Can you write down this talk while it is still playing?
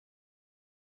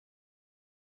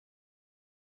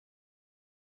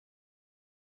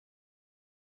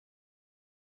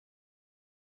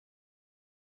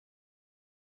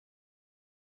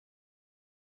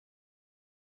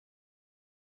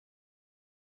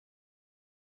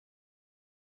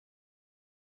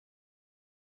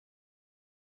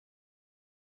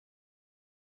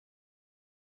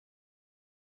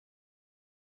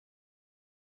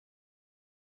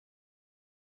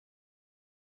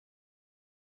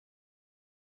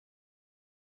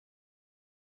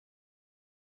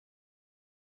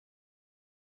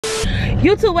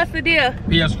YouTube, what's the deal?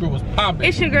 Yeah, screw was popping.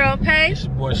 It's your girl Pay. It's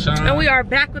your boy Shawn. And we are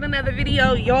back with another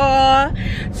video, y'all.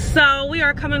 So we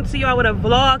are coming to y'all with a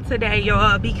vlog today,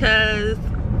 y'all, because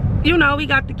you know we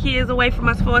got the kids away from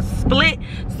us for a split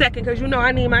second, because you know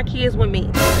I need my kids with me.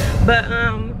 But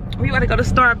we about to go to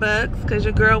Starbucks because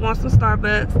your girl wants some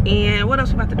Starbucks. And what else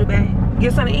we about to do, babe?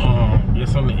 Get something to eat. Get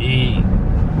something to eat.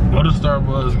 Go to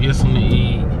Starbucks, get something to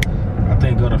eat. I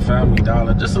think go to Family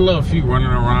Dollar. Just a little few running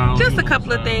around. Just a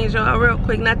couple of things, y'all, real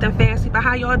quick. Nothing fancy. But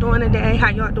how y'all doing today?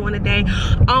 How y'all doing today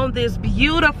on this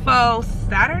beautiful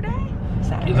Saturday?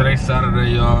 Today's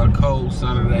Saturday, y'all. Cold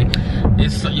Saturday.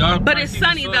 It's y'all. But it's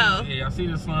sunny though. Yeah, y'all see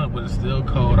the sun, but it's still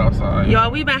cold outside. Y'all,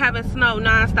 we've been having snow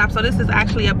non-stop, so this is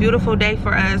actually a beautiful day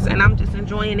for us, and I'm just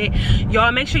enjoying it.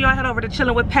 Y'all, make sure y'all head over to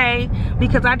Chilling with Pay,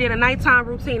 because I did a nighttime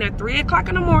routine at 3 o'clock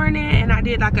in the morning, and I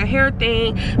did like a hair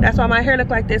thing. That's why my hair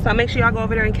looked like this. So make sure y'all go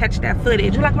over there and catch that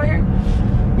footage. You like my hair?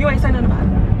 You ain't saying nothing about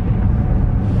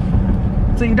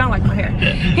it. So you don't like my hair?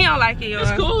 He don't like it, y'all.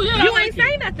 It's cool, yeah. You ain't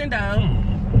saying nothing though.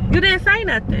 You didn't say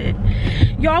nothing.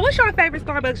 Y'all, what's your favorite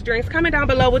Starbucks drinks? Comment down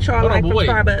below what y'all like from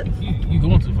Starbucks. You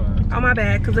going too fast. Oh, my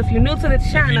bad. Because if you're new to the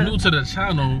channel. If you're new to the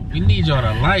channel, we need y'all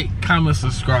to like, comment,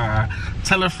 subscribe.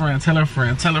 Tell a friend, tell a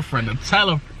friend, tell a friend, to tell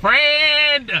a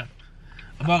friend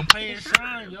about Pay and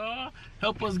Shawn, y'all.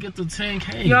 Help us get to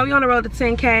 10K. Y'all, we on the road to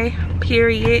 10K,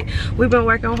 period. We've been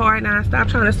working hard now. Stop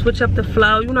trying to switch up the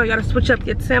flow. You know, you gotta switch up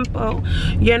your tempo,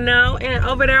 you know? And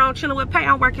over there on Chilling with Pay,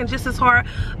 I'm working just as hard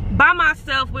by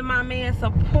myself with my man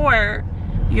support,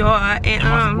 y'all. And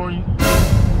Am I supporting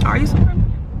you? Are you supporting me?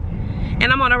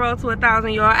 And I'm on the road to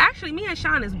 1,000, y'all. Actually, me and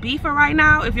Shawn is beefing right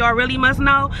now. If y'all really must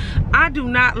know, I do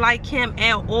not like him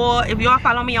at all. If y'all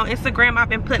follow me on Instagram, I've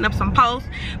been putting up some posts.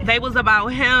 They was about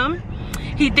him.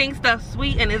 He thinks stuff's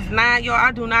sweet and it's not, y'all.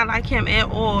 I do not like him at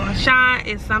all. Shawn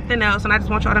is something else, and I just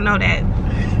want y'all to know that.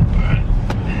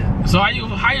 So how you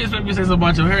expect me to say something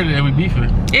about your hair today? We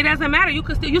beefing? It doesn't matter. You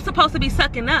could still. You're supposed to be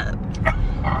sucking up.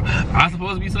 I'm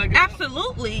supposed to be sucking up?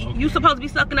 Absolutely. Okay. You supposed to be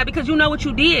sucking up because you know what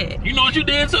you did. You know what you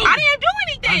did too? I didn't do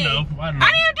anything. I know.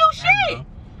 I didn't do shit.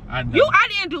 I know. I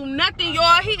didn't do nothing,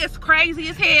 y'all. He is crazy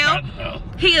as hell. I know.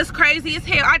 He is crazy as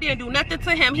hell. I didn't do nothing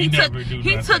to him. He took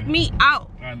me out.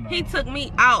 He took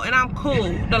me out, and I'm cool.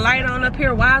 The light on up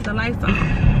here. Why is the lights on?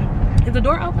 Is the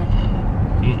door open?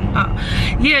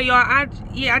 Yeah, y'all. I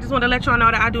just want to let y'all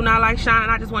know that I do not like Shawn.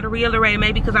 I just want to reiterate,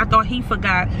 maybe because I thought he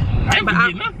forgot. I didn't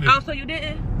forget nothing. Oh, so you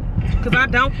didn't? Because I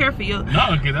don't care for you.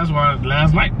 No, because that's why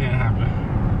last night didn't happen.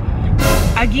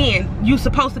 Again, you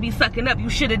supposed to be sucking up. You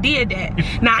should have did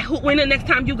that. Now, when the next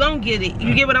time you gonna get it?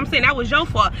 You get what I'm saying? That was your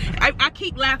fault. I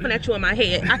keep laughing at you in my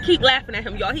head. I keep laughing at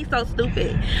him, y'all. He's so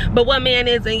stupid. But what man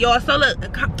isn't, y'all? So look,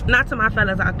 not to my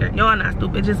fellas out there. Y'all not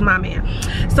stupid, just my man.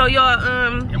 So y'all,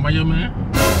 am I your man?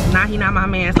 Nah, he not my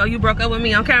man. So you broke up with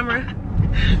me on camera?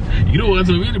 You don't want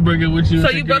to tell me to break up with you. So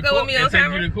you broke up with me on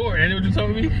camera? Take me to court. Ain't what you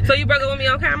told me? So you broke up with me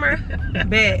on camera?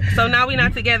 Bet. So now we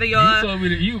not together, y'all. You told me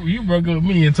that you broke up with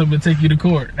me and told me to take you to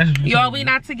court. That's what you y'all, we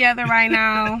not together right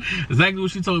now. Exactly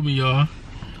what she told me, y'all.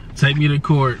 Take me to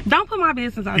court. Don't put my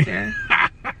business out there.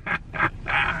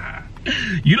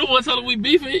 You don't want to tell them we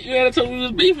beefing. You had to tell them we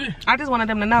was beefing. I just wanted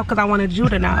them to know because I wanted you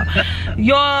to know.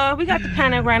 Y'all, we got the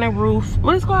panoramic roof.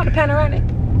 What is it called? The panoramic?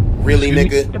 Really,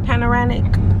 nigga? The panoramic.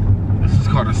 This is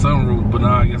called a sunroof, but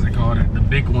I guess they call it the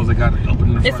big ones that got to open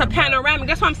in the front. It's a panoramic.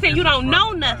 That's what I'm saying. You don't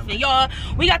know nothing, y'all.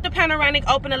 We got the panoramic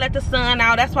open to let the sun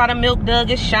out. That's why the milk dug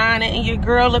is shining and your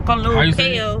girl look a little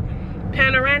pale.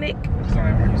 Panoramic.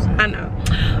 Sorry, how you say? I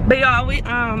know. But y'all,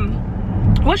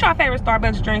 what's your favorite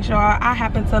Starbucks drinks, y'all? I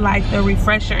happen to like the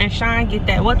refresher, and Shawn get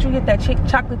that. What you get, that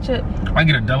chocolate chip? I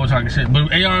get a double chocolate chip.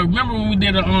 But hey, y'all, remember when we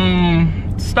did a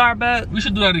Starbucks? We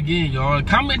should do that again, y'all.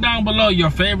 Comment down below your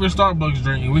favorite Starbucks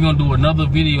drink, and we're gonna do another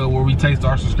video where we taste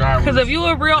our subscribers. Because if you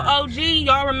a real OG,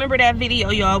 y'all remember that video,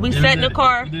 y'all. We sat in the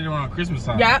car. We did it around Christmas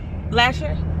time. Yep. Last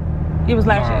year? It was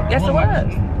last year. Yes, it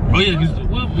was. Oh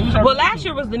yeah, well, last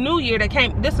year was the new year that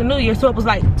came. This is the new year, so it was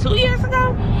like 2 years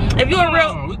ago. If you were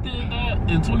real, we did that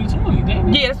in 2020,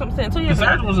 didn't we? Yeah, that's what I'm saying. 2 years ago.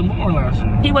 Sergeant wasn't born last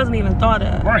year. He wasn't even thought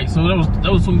of. Right, so that was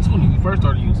 2020. We first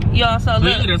started using. Y'all, so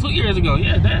look. Yeah, 2 years ago.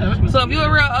 Yeah, damn. So if you're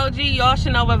a real OG, y'all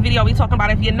should know what video we talking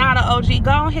about. If you're not an OG,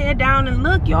 go ahead down and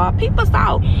look, y'all. Peep us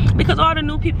out, because all the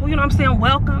new people, you know what I'm saying,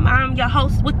 welcome. I'm your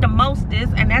host with the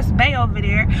mostest, and that's Bay over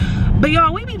there. But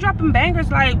y'all, we be dropping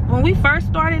bangers. Like when we first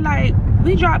started, like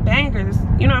we dropped bangers.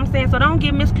 You know what I'm saying? So don't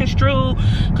get misconstrued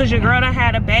because your girl done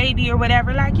had a baby or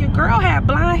whatever. Like, your girl had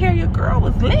blonde hair, your girl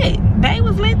was lit. They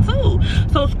was lit too.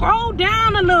 So scroll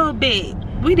down a little bit.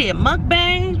 We did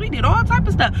mukbangs, we did all type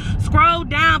of stuff. Scroll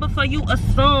down before you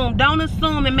assume. Don't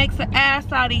assume it makes an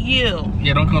ass out of you.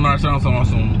 Yeah, don't come to our channel on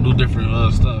some do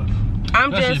different stuff.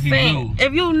 I'm just saying,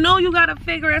 if you know, you gotta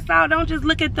figure us out. Don't just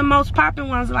look at the most popping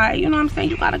ones. Like, you know what I'm saying?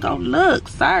 You gotta go look,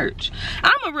 search.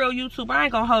 I'm a real YouTuber. I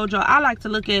ain't gonna hold y'all. I like to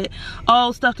look at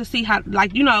old stuff to see how,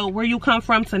 like, you know, where you come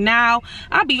from to now.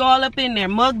 I be all up in there,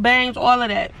 mukbangs, all of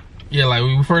that. Yeah, like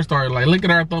when we first started, like, look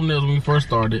at our thumbnails when we first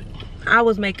started. I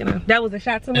was making them. That was a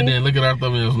shot to me. And then look at our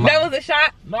thumbnails. That was a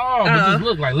shot? No, but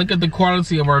just look at the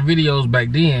quality of our videos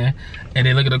back then, and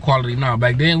then look at the quality now.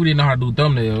 Back then, we didn't know how to do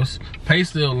thumbnails. Pay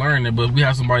still learning, but we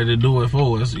had somebody to do it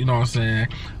for us. You know what I'm saying?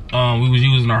 We was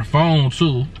using our phone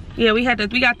too. Yeah, we got the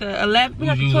 11, we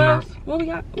got the 12. What we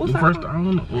got? What's our phone? I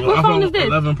don't know. What phone is this?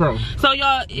 11 Pro. So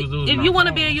y'all, if you want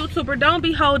to be a YouTuber, don't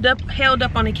be held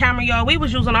up on the camera, y'all. We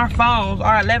was using our phones,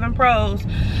 our 11 Pros,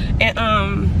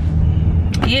 and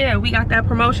yeah, we got that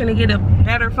promotion to get a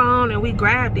better phone, and we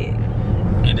grabbed it.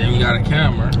 And then we got a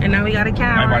camera. And now we got a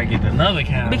camera. I might get another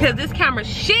camera. Because this camera's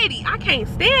shitty. I can't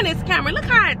stand this camera. Look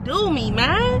how it do me,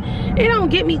 man. It don't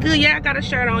get me good. Yeah, I got a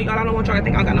shirt on, y'all. I don't want y'all to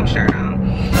think I got no shirt on.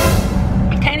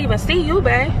 Can't even see you,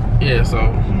 babe. Yeah, so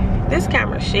this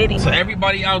camera's shitty. So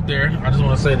everybody out there, I just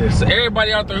want to say this. So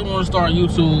everybody out there who want to start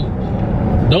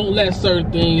YouTube, don't let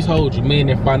certain things hold you,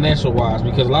 meaning financial wise,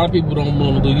 because a lot of people don't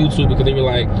want to do YouTube because they be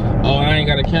like, oh, I ain't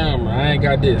got a camera, I ain't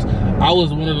got this. I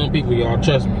was one of them people, y'all,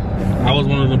 trust me. I was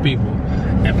one of them people.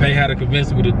 And Pay had to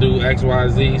convince me to do X, Y,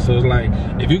 Z. So it's like,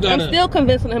 if you got I'm still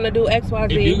convincing him to do X, Y,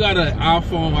 Z. If you got an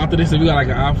iPhone, after this, if you got like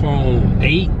an iPhone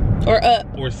 8 or up,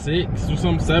 or 6 or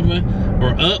something, 7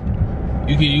 or up,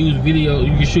 you can use video,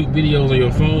 you can shoot videos on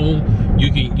your phone.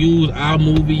 You can use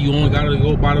iMovie. You only gotta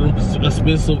go buy them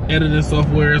expensive editing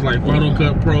softwares like Final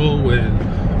Cut Pro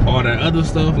and all that other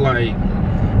stuff. Like,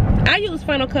 I use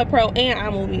Final Cut Pro and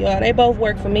iMovie, y'all. They both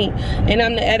work for me, and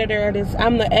I'm the editor of this.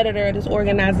 I'm the editor of this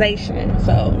organization,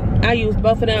 so I use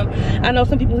both of them. I know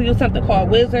some people who use something called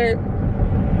Wizard,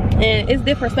 and it's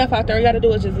different stuff out there. All you gotta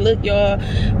do is just look, y'all.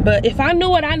 But if I knew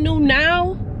what I knew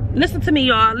now, listen to me,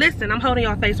 y'all. Listen, I'm holding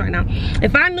y'all face right now.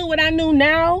 If I knew what I knew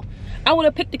now, I would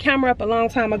have picked the camera up a long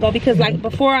time ago, because like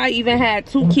before I even had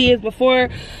 2 kids, before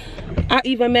I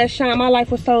even met Shawn, my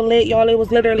life was so lit, y'all. It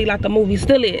was literally like a movie,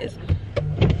 still is.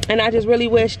 And I just really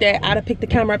wish that I'd have picked the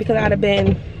camera up, because I'd have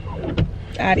been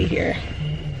out of here.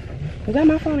 Is that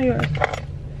my phone or yours?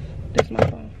 This is my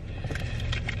phone.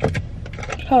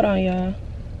 Hold on, y'all.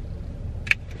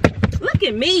 Look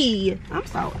at me. I'm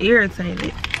so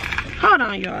irritated. Hold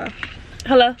on, y'all.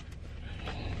 Hello?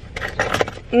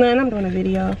 Man, I'm doing a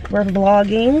video. We're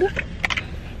vlogging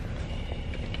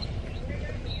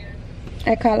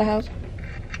at Collar House.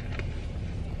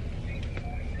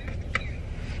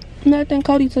 Nothing.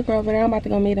 Cody took her over there. I'm about to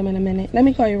go meet him in a minute. Let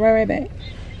me call you right back.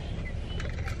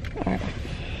 Alright.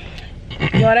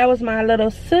 Y'all, that was my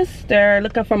little sister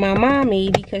looking for my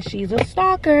mommy because she's a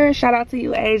stalker. Shout out to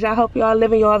you, Asia. I hope y'all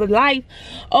living your life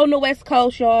on the West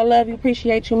Coast. Y'all love you,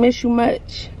 appreciate you, miss you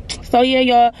much. So yeah,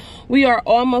 y'all, we are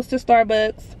almost to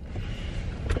Starbucks.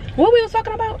 What we was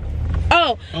talking about?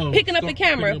 Oh, picking up the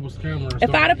camera. If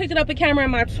I'd have picked it up the camera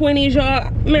in my 20s, y'all,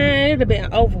 man, it'd have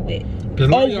been over with. Because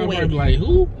y'all might be like,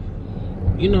 who?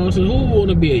 You know, so who want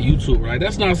to be a YouTuber? Like,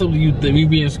 that's not something you think. We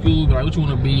be in school, like, what you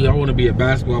want to be? I want to be a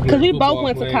basketball player. Because we both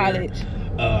went to college.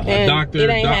 A doctor, it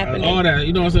ain't happening. All that.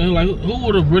 You know what I'm saying? Like, who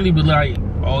would have really been like,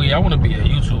 oh yeah, I want to be a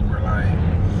YouTuber?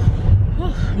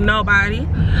 Like, nobody.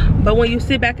 But when you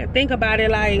sit back and think about it,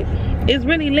 like, it's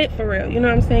really lit for real. You know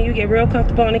what I'm saying? You get real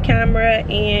comfortable on the camera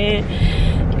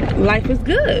and life is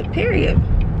good, period.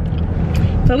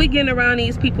 So we getting around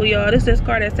these people, y'all. This is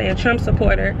car that's saying Trump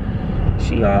supporter.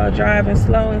 She all driving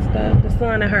slow and stuff. The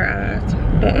sun in her eyes.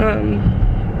 But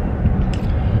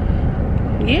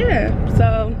yeah.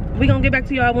 So we gonna get back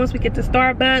to y'all once we get to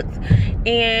Starbucks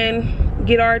and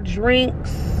get our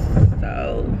drinks.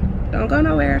 So don't go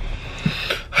nowhere.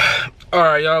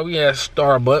 Alright, y'all, we at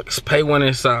Starbucks. Pay went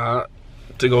inside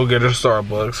to go get her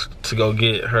Starbucks, to go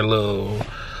get her little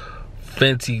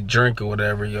Fenty drink or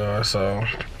whatever, y'all. So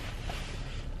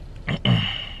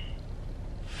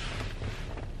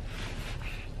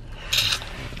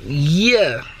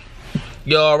yeah,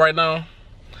 y'all, right now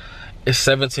it's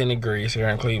 17 degrees here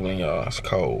in Cleveland, y'all. It's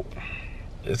cold.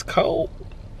 It's cold.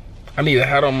 I need a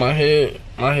hat on my head.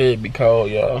 My head be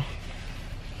cold, y'all.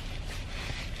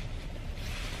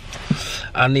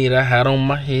 I need a hat on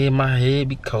my head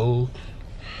be cold.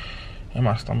 And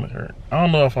my stomach hurt. I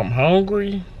don't know if I'm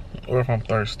hungry or if I'm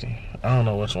thirsty. I don't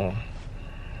know which one.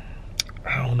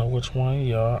 I don't know which one,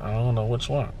 y'all. I don't know which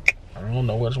one. I don't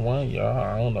know which one, y'all.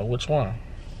 I don't know which one.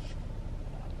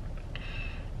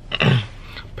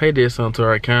 Pay did something to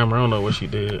our camera. I don't know what she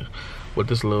did. What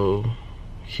this little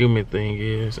human thing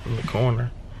is in the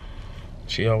corner.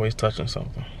 She always touching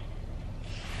something.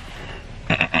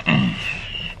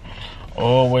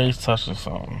 Always touching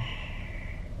something.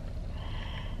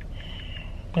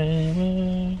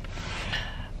 Baby.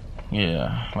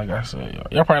 Yeah, like I said,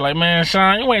 y'all probably like, man,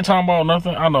 Shawn, you ain't talking about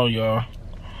nothing. I know, y'all.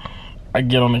 I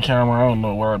get on the camera, I don't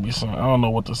know what I be saying. I don't know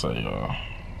what to say, y'all.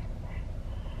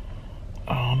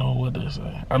 I don't know what to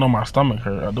say. I know my stomach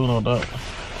hurt. I do know that.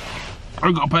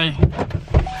 Here go pay.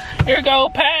 Here go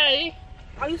pay.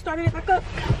 Oh, you started it back up?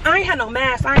 I ain't had no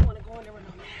mask. I ain't want to go in there with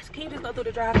no mask. Can you just go through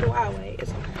the drive-thru? I'll wait.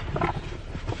 It's okay.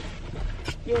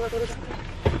 You want to go through the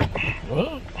drive-thru?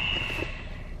 What?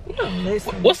 You don't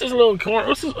listen. What's this little corner?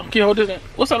 What's this? Okay, hold this.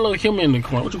 What's that little human in the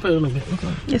corner? What you put in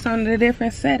the? It's on a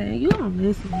different setting. You don't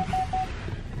listen.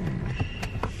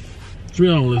 You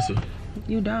don't listen.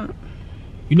 You don't.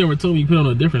 You never told me you put on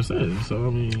a different setting, so I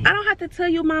mean. I don't have to tell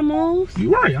you my moves.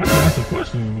 You right. I can ask a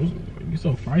question. You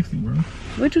so feisty, bro.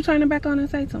 What you turning back on and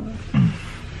say to him?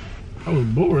 I was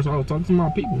bored, so I was talking to my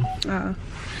people.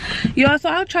 Yo, so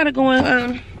I'll try to go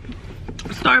in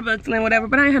Starbucks and whatever,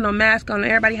 but I ain't had no mask on.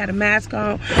 Everybody had a mask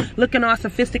on, looking all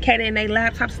sophisticated in their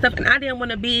laptop stuff, and I didn't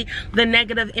want to be the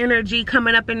negative energy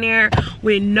coming up in there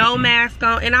with no mask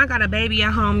on. And I got a baby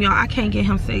at home, y'all. I can't get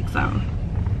him sick, so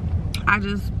I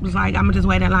just was like, I'm gonna just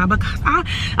wait in line, because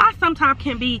I sometimes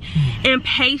can be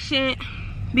impatient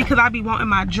because I be wanting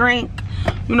my drink.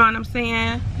 You know what I'm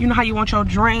saying? You know how you want your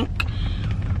drink.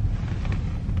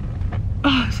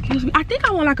 Oh, excuse me. I think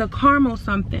I want like a caramel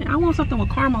something. I want something with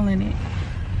caramel in it.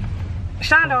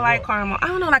 Shawn don't like caramel. I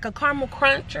don't know, like a caramel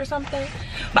crunch or something.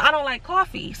 But I don't like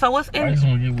coffee. So what's in it? I just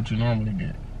want to get what you normally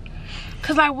get.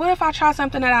 Cause like, what if I try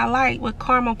something that I like with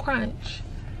caramel crunch?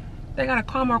 They got a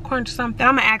caramel crunch something.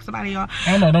 I'm gonna ask about it, y'all.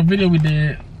 I don't know, the video we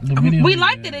did. We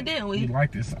liked it, didn't we? We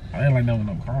liked it. I didn't like nothing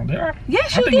with no caramel. There.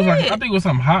 Yes, you did. I think it was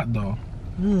something hot though.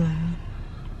 Ugh.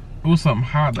 It was something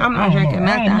hot though. I'm not drinking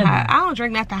nothing hot. I don't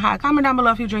drink nothing hot. Comment down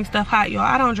below if you drink stuff hot, y'all.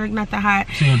 I don't drink nothing hot.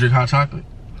 So you don't drink hot chocolate?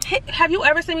 Have you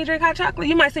ever seen me drink hot chocolate?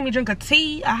 You might see me drink a hot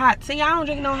tea. I don't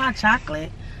drink no hot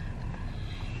chocolate.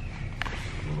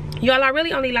 Y'all, I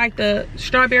really only like the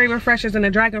strawberry refreshers and the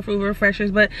dragon fruit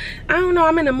refreshers, but I don't know,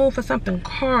 I'm in the mood for something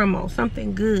caramel,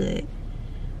 something good.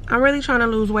 I'm really trying to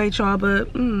lose weight, y'all, but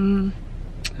I don't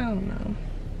know.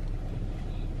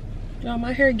 Y'all,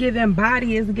 my hair giving,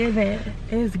 body is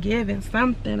giving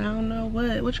something. I don't know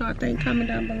what y'all think. Comment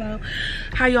down below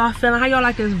how y'all feeling, how y'all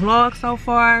like this vlog so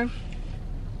far.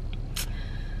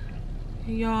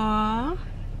 Y'all,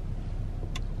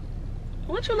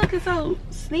 what you looking so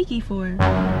sneaky for?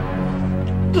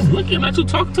 Just looking at you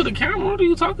talking to the camera. What are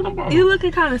you talking about? You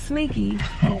looking kind of sneaky.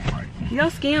 Oh my God. Your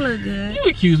skin look good. You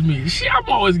accuse me. Shit, I'm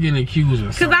always getting accused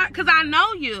of something. Cause I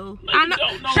know you. No, I know. you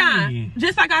don't know Shawn, me.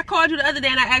 just like I called you the other day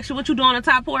and I asked you what you doing on the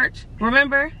top porch.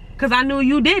 Remember? Cause I knew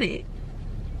you did it.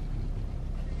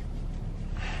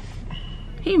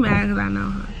 He mad cause I know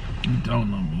her. You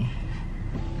don't know me.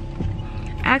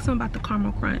 Ask him about the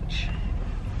caramel crunch.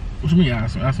 What you mean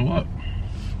ask him? Ask him what?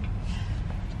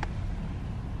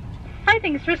 Hi,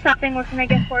 thanks for stopping. What can I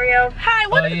get for you? Hi,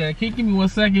 what? Oh yeah, can you give me 1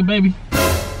 second, baby?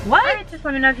 What? Alright, just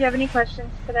let me know if you have any questions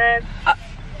today.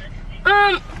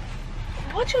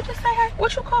 What you just say her?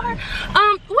 What you call her?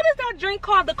 What is that drink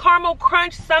called? The caramel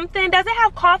crunch something? Does it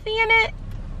have coffee in it?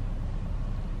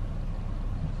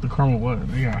 The caramel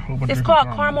what? They got a whole bunch It's of called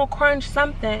caramel crunch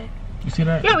something. You see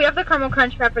that? Yeah, we have the caramel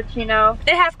crunch frappuccino.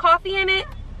 It has coffee in it?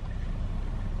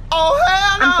 Oh,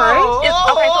 hell no. I'm sorry?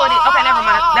 Okay, never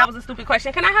mind. That was a stupid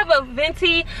question. Can I have a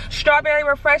venti strawberry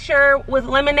refresher with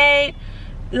lemonade,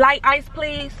 light ice,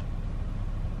 please?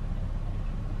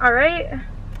 Alright.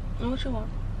 What you want?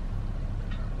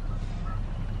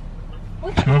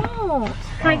 What you want?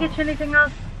 Can I get you anything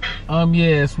else?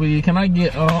 Yeah, sweetie. Can I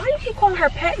get Why you keep calling her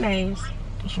pet names?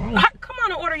 what's wrong? Come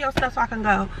on and order your stuff so I can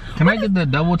go. Can I get the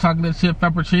double chocolate chip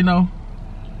frappuccino?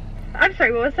 I'm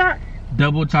sorry, what was that?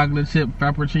 Double chocolate chip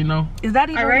frappuccino. Is that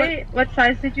even Alright, what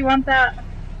size did you want that?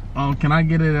 Can I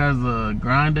get it as a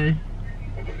grande?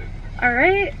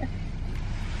 Alright.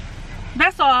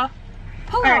 That's all.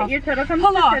 Pull Alright, off. your total comes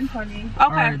Pull to off. $10.20. Okay.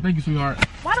 Alright, thank you, sweetheart.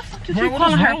 Why the fuck do you Bro, keep what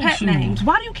calling is her wrong pet with you? names?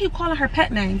 Why do you keep calling her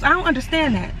pet names? I don't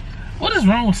understand that. What is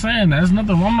wrong with saying that? There's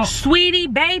nothing wrong with... Sweetie,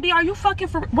 baby, are you fucking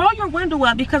for... Roll your window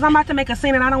up because I'm about to make a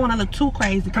scene and I don't want to look too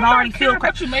crazy because I already feel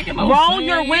crazy. Roll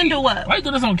your window up. Why you do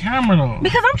this on camera though?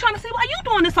 Because I'm trying to see why you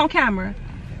doing this on camera.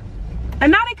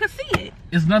 And now they could see it.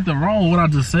 It's nothing wrong with what I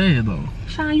just said though.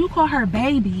 Shawn, you call her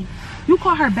baby. You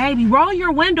call her baby. Roll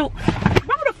your window.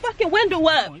 Roll the fucking window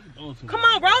up. Come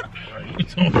on,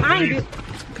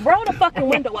 roll the fucking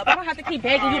window up. I don't have to keep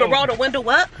begging you to roll the window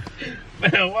up.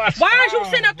 Man, why are you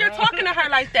sitting up there talking to her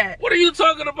like that? What are you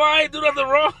talking about? I ain't do nothing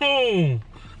wrong.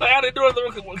 Like I didn't do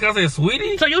nothing wrong. Can I say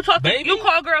sweetie? So you talk baby? You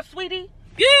call girl sweetie?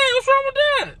 Yeah, what's wrong with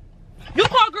that? You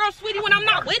call girl sweetie when I'm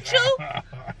not with you?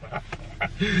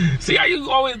 See how you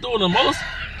always doing the most?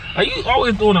 Are you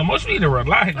always doing the most? You need to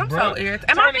relax, I'm bro. so irritated.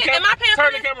 Am I paying for this?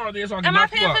 Turn the camera on there so I can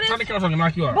knock you out. Turn the camera so I can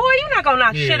knock you out. Boy, you're not gonna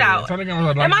knock shit out. Turn the camera so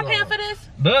I can knock you out. Am I paying for this?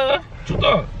 Duh. What you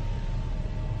thought?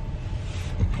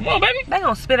 Come on, baby. They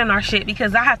gonna spit in our shit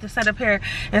because I have to sit up here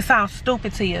and sound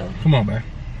stupid to you. Come on, baby.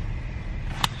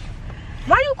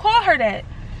 Why you call her that?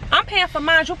 I'm paying for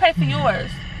mine, you pay for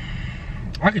yours.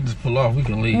 I can just pull off, we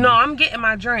can leave. No, I'm getting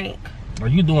my drink. Are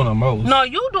you doing the most? No,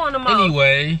 you doing the most.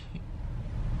 Anyway.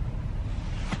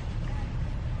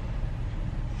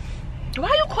 Why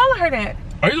you calling her that?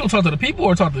 Are you gonna talk to the people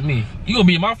or talk to me? You gonna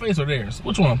be in my face or theirs?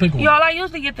 Which one? Pick one. Y'all, I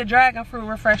usually get the dragon fruit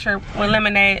refresher with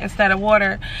lemonade instead of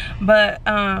water. But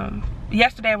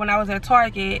yesterday when I was at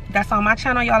Target, that's on my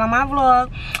channel, y'all, on my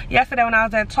vlog. Yesterday when I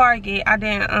was at Target, I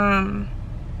didn't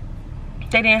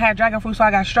they didn't have dragon fruit, so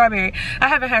I got strawberry. I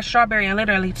haven't had strawberry in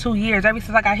literally 2 years. Ever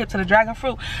since I got hip to the dragon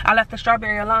fruit, I left the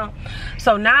strawberry alone.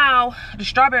 So now the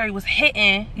strawberry was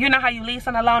hitting. You know how you leave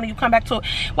something alone and you come back to it.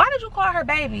 Why did you call her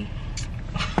baby?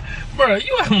 Bro,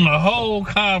 you having a whole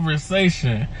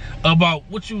conversation about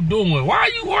what you doing. Why are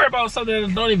you worried about something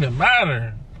that don't even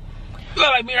matter? You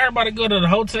got like me and everybody go to the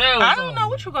hotel. I don't know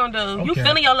what you gonna do. Okay. You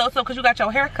feeling your little self because you got your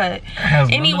hair cut.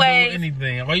 Anyway,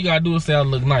 anything. All you gotta do is say I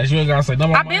look nice. You ain't gotta say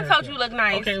nothing. I been told you look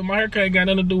nice. Okay, my haircut ain't got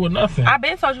nothing to do with nothing. I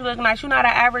been told you look nice. You not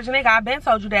an average nigga. I been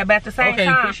told you that, but at the same time.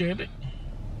 Okay, appreciate it.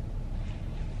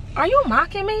 Are you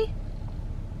mocking me?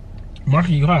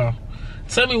 Mocking you how?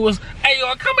 Tell me what's. Hey,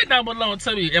 y'all, comment down below and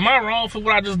tell me, am I wrong for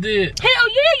what I just did? Hell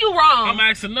yeah, you wrong. I'm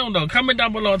asking them though. Comment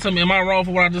down below and tell me, am I wrong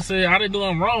for what I just said? I didn't do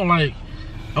nothing wrong. Like,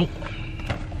 oh.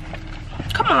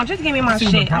 Come on, just give me my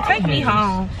shit. Take me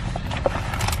home.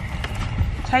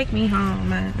 Take me home,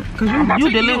 man. Cause you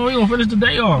deliver. We gonna finish the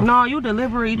day off. No, you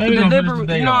delivery.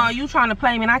 No, you trying to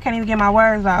play me, and I can't even get my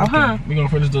words out, okay. Huh? We gonna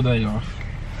finish the day off.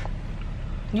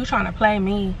 You trying to play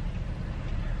me?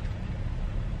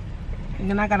 And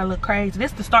then I gotta look crazy.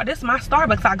 This is my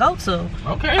Starbucks I go to.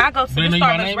 Okay. I go to the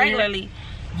Starbucks regularly.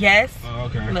 Yes. Oh,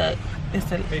 okay. Look. It's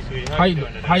a, how you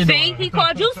see, doing? he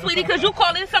called you sweetie because you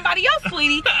calling somebody else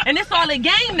sweetie, and it's all a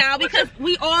game now because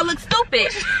we all look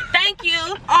stupid. Thank you.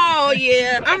 Oh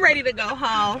yeah, I'm ready to go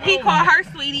home. He called her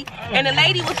sweetie, and the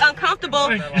lady was uncomfortable.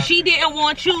 She didn't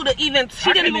want you to even.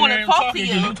 She didn't even want to talk to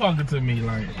you. You talking to me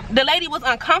like? The lady was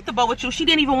uncomfortable with you. She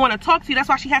didn't even want to talk to you. That's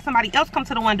why she had somebody else come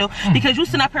to the window because you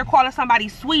sitting up here calling somebody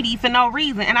sweetie for no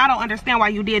reason, and I don't understand why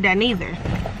you did that neither.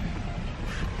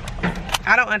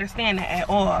 I don't understand that at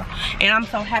all. And I'm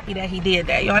so happy that he did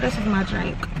that. Y'all, this is my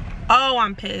drink. Oh,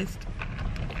 I'm pissed.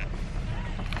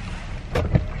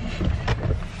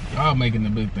 Y'all making a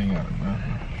big thing out of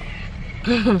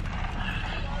it,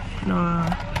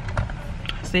 Nah.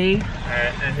 See?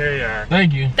 And here you are.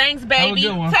 Thank you. Thanks, baby.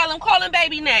 Tell him, call him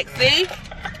baby next. See?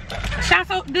 Shawn,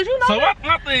 so did you know so that?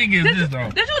 my thing is this though.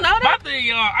 Did you know that? My thing,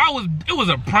 y'all, it was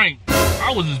a prank.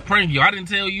 I was just pranking you. I didn't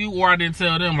tell you or I didn't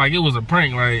tell them. Like, it was a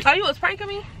prank. Like, oh, you was pranking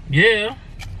me? Yeah.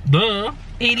 Duh.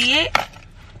 Idiot.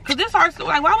 Cause this hurts.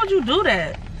 Like, why would you do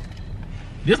that?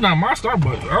 This not my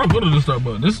Starbucks. I don't go to this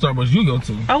Starbucks. This Starbucks you go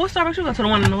to. Oh, what Starbucks you go to? The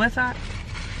one on the west side?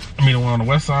 I mean, the one on the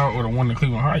west side or the one in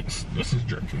Cleveland Heights. This is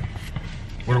jerky.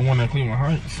 Or the one in Cleveland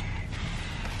Heights.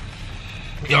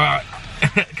 Y'all,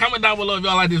 comment down below if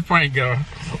y'all like this prank, y'all.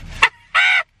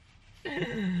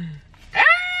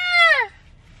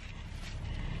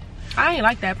 I ain't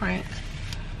like that prank.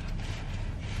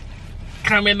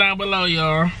 Comment down below,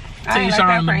 y'all. I ain't like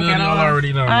that prank at all.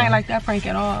 Already know. I ain't like that prank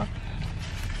at all.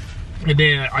 And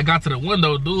then I got to the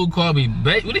window, dude called me,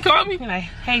 babe. What he called me? He like,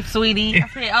 hey, sweetie. I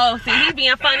said, oh, see, he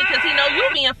being funny because he know you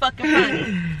being fucking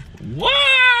funny.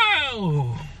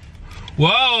 Whoa!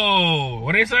 Whoa!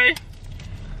 What they say?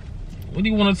 What do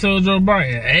you want to tell Joe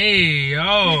Biden? Hey,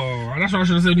 yo. That's what I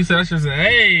should have said. He said, I should have said,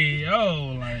 hey,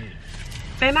 yo. Like,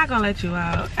 they're not gonna let you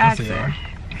out. Ask her.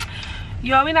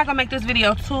 Yo, we're not gonna make this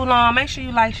video too long. Make sure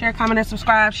you like, share, comment, and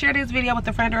subscribe. Share this video with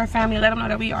a friend or a family. Let them know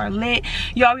that we are lit.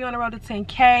 Y'all, we on the road to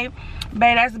 10K.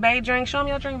 Babe, that's the babe drink. Show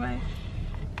me your drink, babe.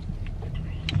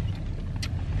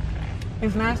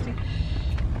 It's nasty.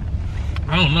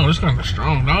 I don't know. It's kind of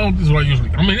strong. This is what I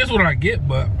usually. I mean, this is what I get,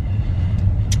 but I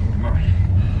don't know.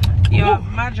 Yo,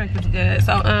 my drink is good.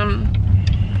 So,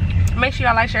 make sure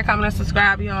y'all like, share, comment, and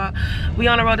subscribe, y'all. We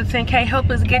on the road to 10K. Help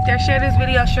us get there. Share this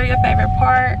video. Share your favorite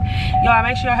part. Y'all,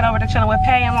 make sure y'all head over to the channel with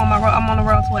Pay. I'm on the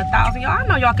road to 1,000. Y'all, I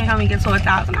know y'all can help me get to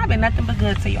 1,000. I've been nothing but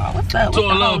good to y'all. What's up? To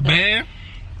a little band.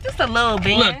 Just a little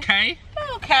band. Little K.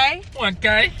 Little K.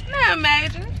 1K. Nothing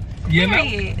major. You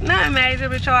know? Nothing major,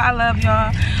 but y'all, I love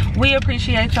y'all. We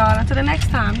appreciate y'all. Until the next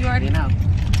time, you already know.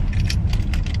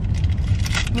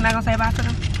 You're not gonna say bye to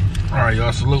them? All right,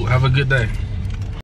 y'all. Salute. Have a good day.